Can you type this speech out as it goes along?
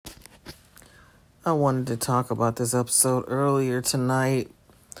I wanted to talk about this episode earlier tonight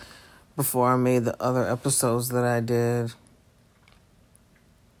before I made the other episodes that I did.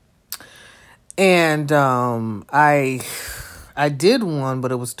 And I did one,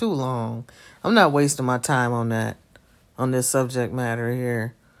 but it was too long. I'm not wasting my time on this subject matter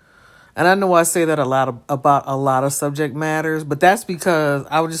here. And I know I say that about a lot of subject matters, but that's because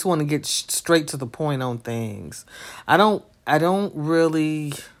I just want to get straight to the point on things. I don't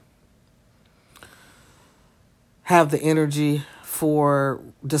really have the energy for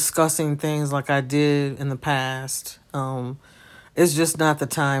discussing things like I did in the past. It's just not the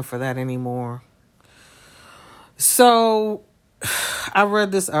time for that anymore. So I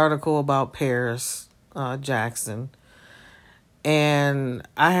read this article about Paris Jackson, and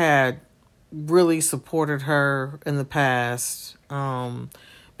I had really supported her in the past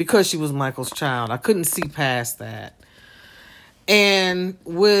because she was Michael's child. I couldn't see past that. And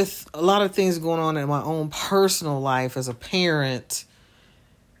with a lot of things going on in my own personal life as a parent,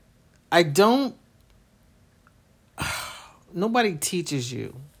 nobody teaches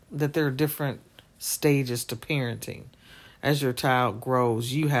you that there are different stages to parenting. As your child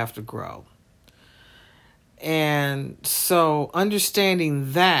grows, you have to grow. And so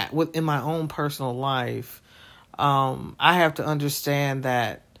understanding that within my own personal life, I have to understand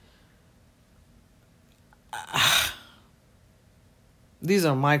that these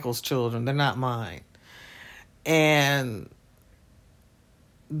are Michael's children. They're not mine. And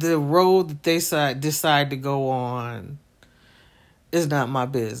the road that they decide to go on is not my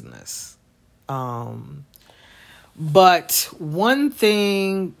business. But one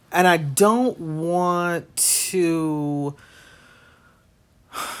thing, and I don't want to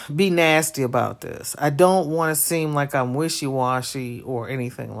be nasty about this. I don't want to seem like I'm wishy-washy or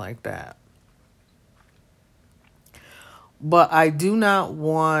anything like that. But I do not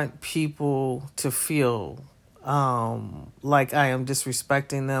want people to feel like I am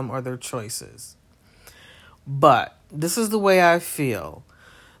disrespecting them or their choices. But this is the way I feel.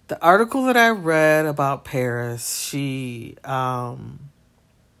 The article that I read about Paris, it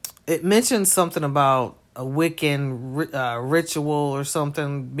mentioned something about a Wiccan ritual or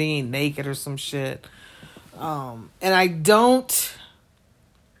something, being naked or some shit. And I don't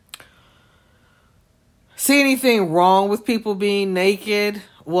see anything wrong with people being naked.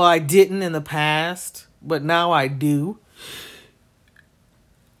 Well, I didn't in the past, but now I do.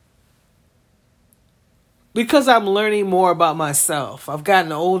 Because I'm learning more about myself. I've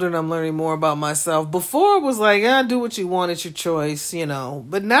gotten older and I'm learning more about myself. Before it was like, do what you want, it's your choice,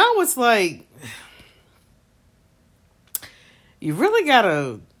 But now it's like, you really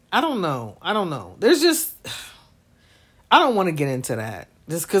gotta, I don't know. There's just, I don't want to get into that.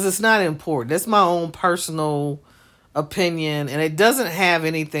 Just because it's not important. That's my own personal opinion. And it doesn't have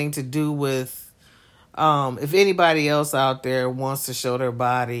anything to do with if anybody else out there wants to show their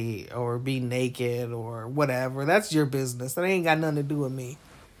body or be naked or whatever, that's your business. That ain't got nothing to do with me.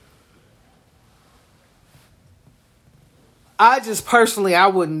 I just personally, I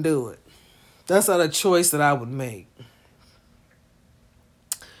wouldn't do it. That's not a choice that I would make.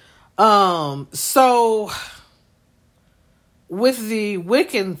 So with the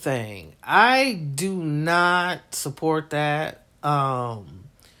Wiccan thing, I do not support that.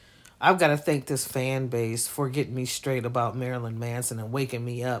 I've got to thank this fan base for getting me straight about Marilyn Manson and waking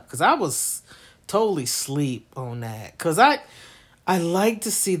me up. Because I was totally asleep on that. Because I like to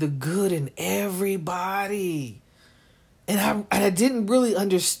see the good in everybody. And I didn't really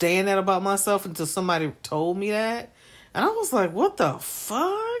understand that about myself until somebody told me that. And I was like, what the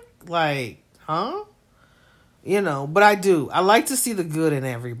fuck? Like, huh? But I do. I like to see the good in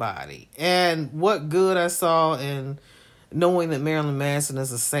everybody. And what good I saw in knowing that Marilyn Manson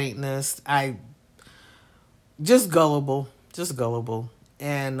is a Satanist, I just gullible,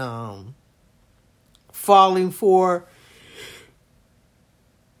 and falling for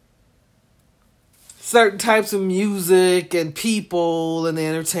certain types of music and people in the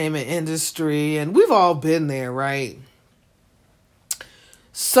entertainment industry, and we've all been there, right?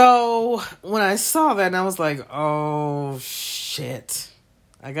 So when I saw that, and I was like, oh shit,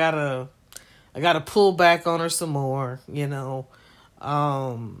 I gotta pull back on her some more,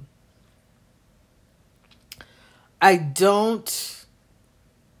 I don't,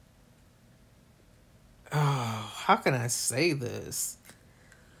 how can I say this?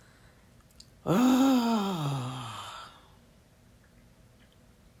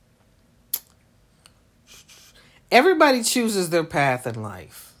 Everybody chooses their path in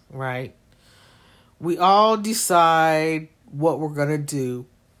life, right? We all decide what we're going to do.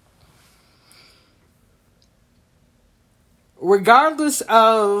 regardless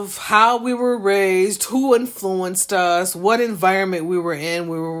of how we were raised, who influenced us, what environment we were in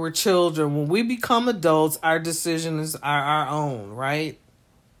when we were children, when we become adults, our decisions are our own, right?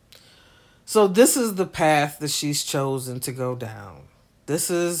 So this is the path that she's chosen to go down. This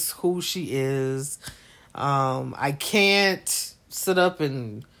is who she is. I can't sit up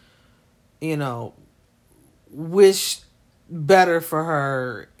and, wish better for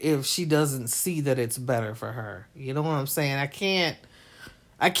her if she doesn't see that it's better for her. You know what I'm saying? I can't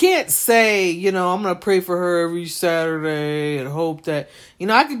say, I'm going to pray for her every Saturday and hope that,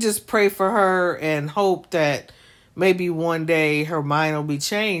 I could just pray for her and hope that maybe one day her mind will be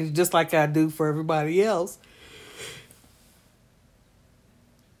changed just like I do for everybody else.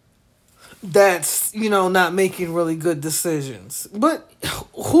 That's, not making really good decisions. But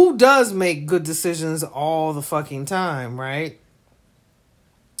who does make good decisions all the fucking time, right?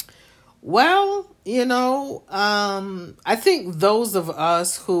 Well, I think those of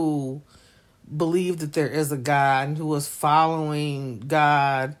us who believe that there is a God and who is following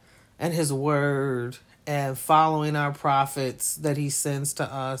God and his word and following our prophets that he sends to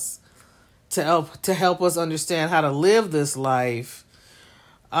us to help us understand how to live this life.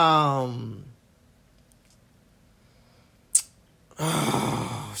 Oh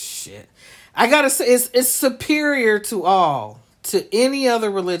shit. I gotta say it's superior to any other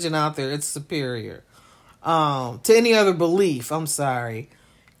religion out there. It's superior. To any other belief. I'm sorry.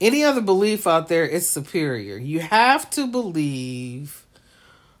 Any other belief out there is superior. You have to believe,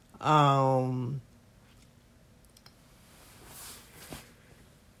 in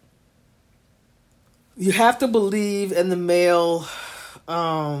the male,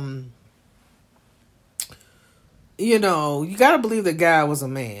 you got to believe that God was a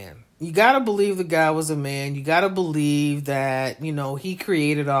man. You got to believe that God was a man. You got to believe that, he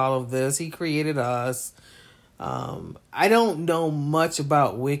created all of this. He created us. I don't know much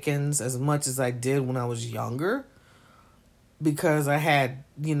about Wiccans as much as I did when I was younger, because I had,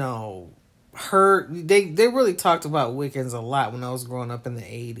 heard, they really talked about Wiccans a lot when I was growing up in the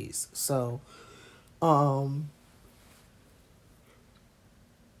 80s. So,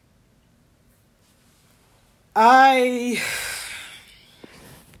 I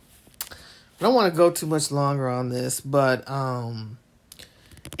don't want to go too much longer on this, but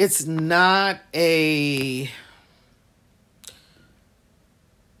it's not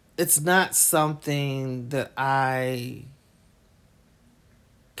something that I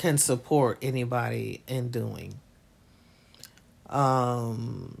can support anybody in doing.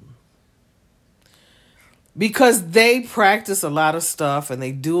 Because they practice a lot of stuff and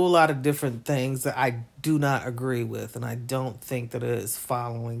they do a lot of different things that I do not agree with. And I don't think that it is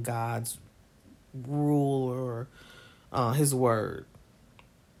following God's rule or his word.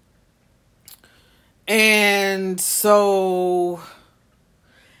 And so,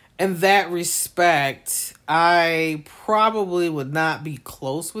 in that respect, I probably would not be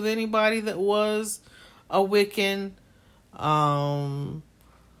close with anybody that was a Wiccan.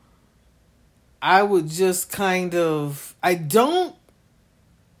 I would just I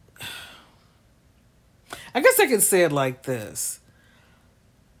guess I could say it like this.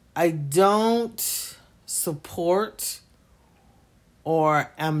 I don't support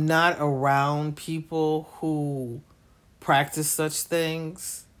or am not around people who practice such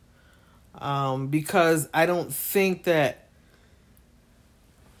things, because I don't think that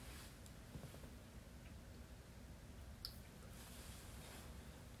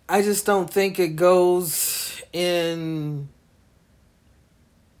I just don't think it goes in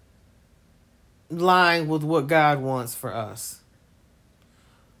line with what God wants for us.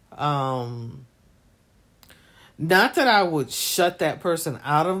 Not that I would shut that person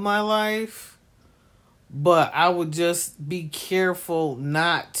out of my life, but I would just be careful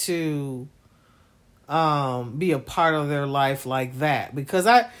not to be a part of their life like that, because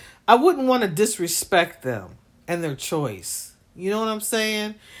I wouldn't want to disrespect them and their choice. You know what I'm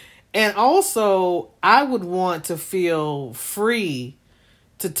saying? And also, I would want to feel free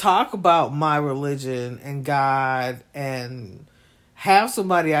to talk about my religion and God and have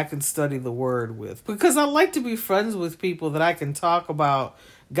somebody I can study the word with. Because I like to be friends with people that I can talk about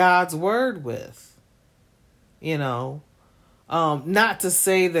God's word with. Not to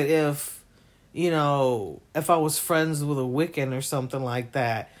say that if I was friends with a Wiccan or something like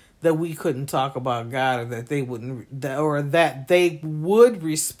that we couldn't talk about God, or that they wouldn't, or that they would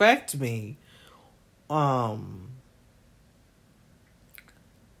respect me,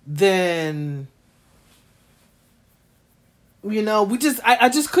 then, I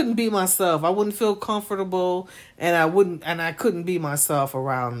just couldn't be myself. I wouldn't feel comfortable, and I couldn't be myself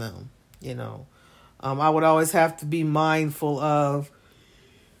around them, I would always have to be mindful of,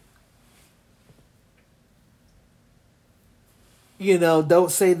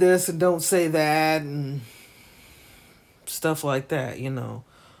 don't say this and don't say that and stuff like that,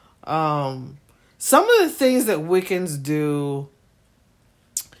 Some of the things that Wiccans do,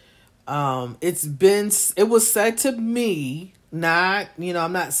 it was said to me, not,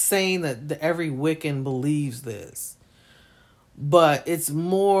 I'm not saying that every Wiccan believes this, but it's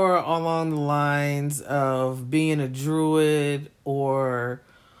more along the lines of being a druid or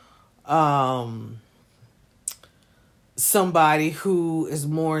somebody who is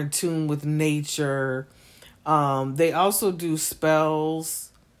more in tune with nature. They also do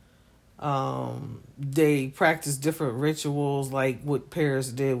spells. They practice different rituals, like what Paris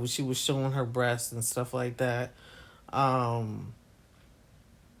did when she was showing her breasts and stuff like that.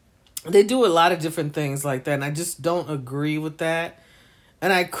 They do a lot of different things like that, and I just don't agree with that.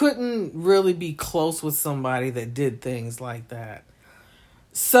 And I couldn't really be close with somebody that did things like that.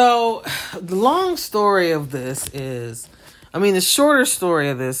 So, the long story of this is, the shorter story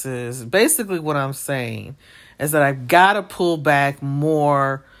of this is, basically what I'm saying is that I've got to pull back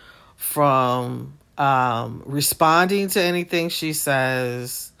more from responding to anything she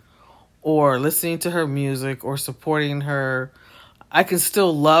says or listening to her music or supporting her. I can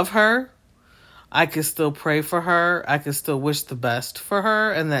still love her. I can still pray for her. I can still wish the best for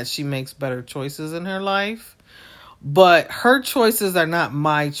her and that she makes better choices in her life. But her choices are not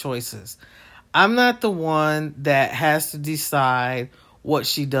my choices. I'm not the one that has to decide what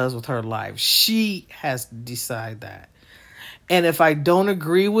she does with her life. She has to decide that. And if I don't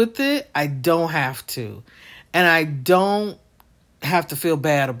agree with it, I don't have to. And I don't have to feel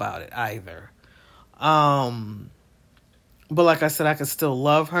bad about it either. But like I said, I can still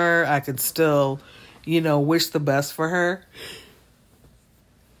love her. I can still, wish the best for her.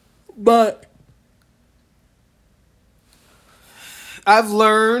 But I've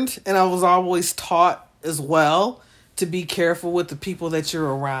learned, and I was always taught as well, to be careful with the people that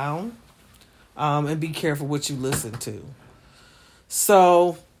you're around, and be careful what you listen to.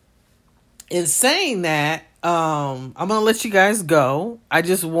 So, in saying that, I'm going to let you guys go. I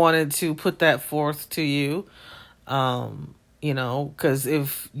just wanted to put that forth to you, because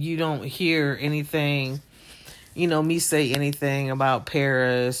if you don't hear anything, me say anything about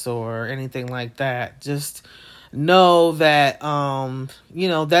Paris or anything like that, just know that,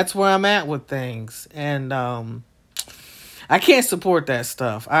 that's where I'm at with things. And I can't support that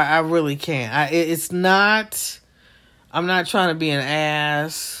stuff. I really can't. I'm not trying to be an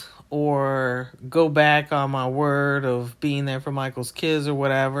ass or go back on my word of being there for Michael's kids or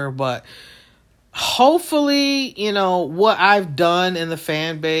whatever. But hopefully, what I've done in the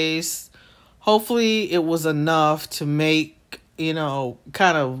fan base, hopefully it was enough to make,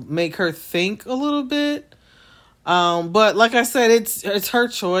 kind of make her think a little bit. But like I said, it's her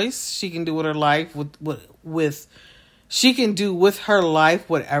choice. She can do with her life she can do with her life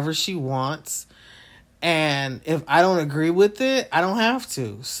whatever she wants. And if I don't agree with it, I don't have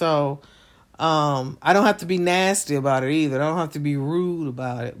to. So, I don't have to be nasty about it either. I don't have to be rude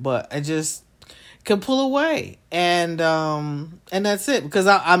about it, but I just can pull away. And that's it, because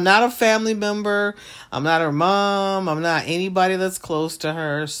I'm not a family member. I'm not her mom. I'm not anybody that's close to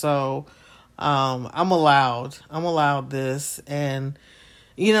her. So, I'm allowed this. And,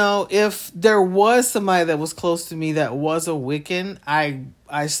 if there was somebody that was close to me that was a Wiccan,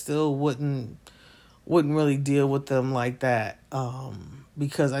 I still wouldn't really deal with them like that.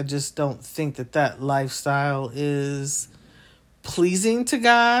 Because I just don't think that lifestyle is pleasing to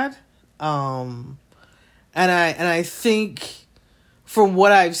God. And I think from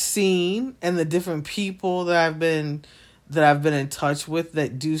what I've seen and the different people that I've been in touch with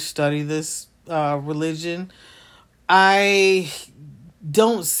that do study this religion, I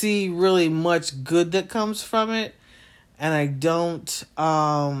don't see really much good that comes from it. And I don't,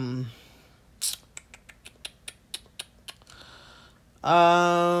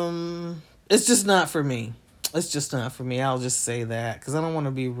 it's just not for me. It's just not for me. I'll just say that, because I don't want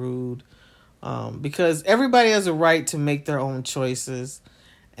to be rude. Because everybody has a right to make their own choices,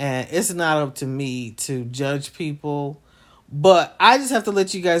 and it's not up to me to judge people. But I just have to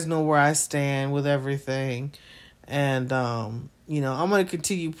let you guys know where I stand with everything. And, I'm going to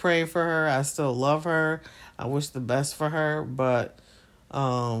continue praying for her. I still love her. I wish the best for her, but,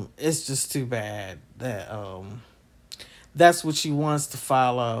 it's just too bad that, that's what she wants to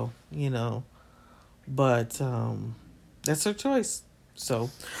follow, but, that's her choice. So,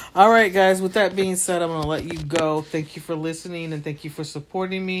 all right, guys, with that being said, I'm going to let you go. Thank you for listening and thank you for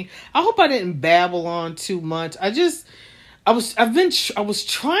supporting me. I hope I didn't babble on too much. I was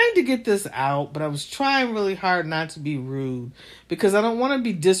trying to get this out, but I was trying really hard not to be rude because I don't want to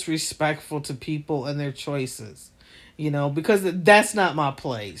be disrespectful to people and their choices, because that's not my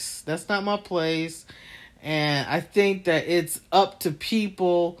place. That's not my place. And I think that it's up to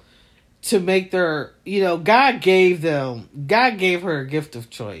people to make their, God gave her a gift of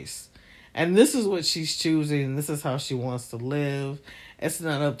choice. And this is what she's choosing, and this is how she wants to live. It's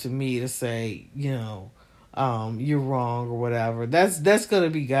not up to me to say, you're wrong or whatever. That's gonna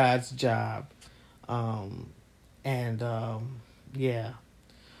be God's job. And yeah.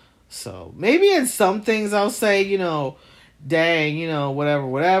 So maybe in some things I'll say, dang,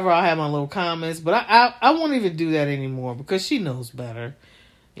 whatever. I'll have my little comments, but I won't even do that anymore because she knows better.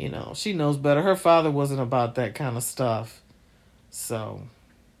 She knows better. Her father wasn't about that kind of stuff. So,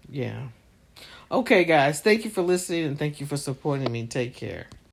 yeah. Okay, guys. Thank you for listening and thank you for supporting me. Take care.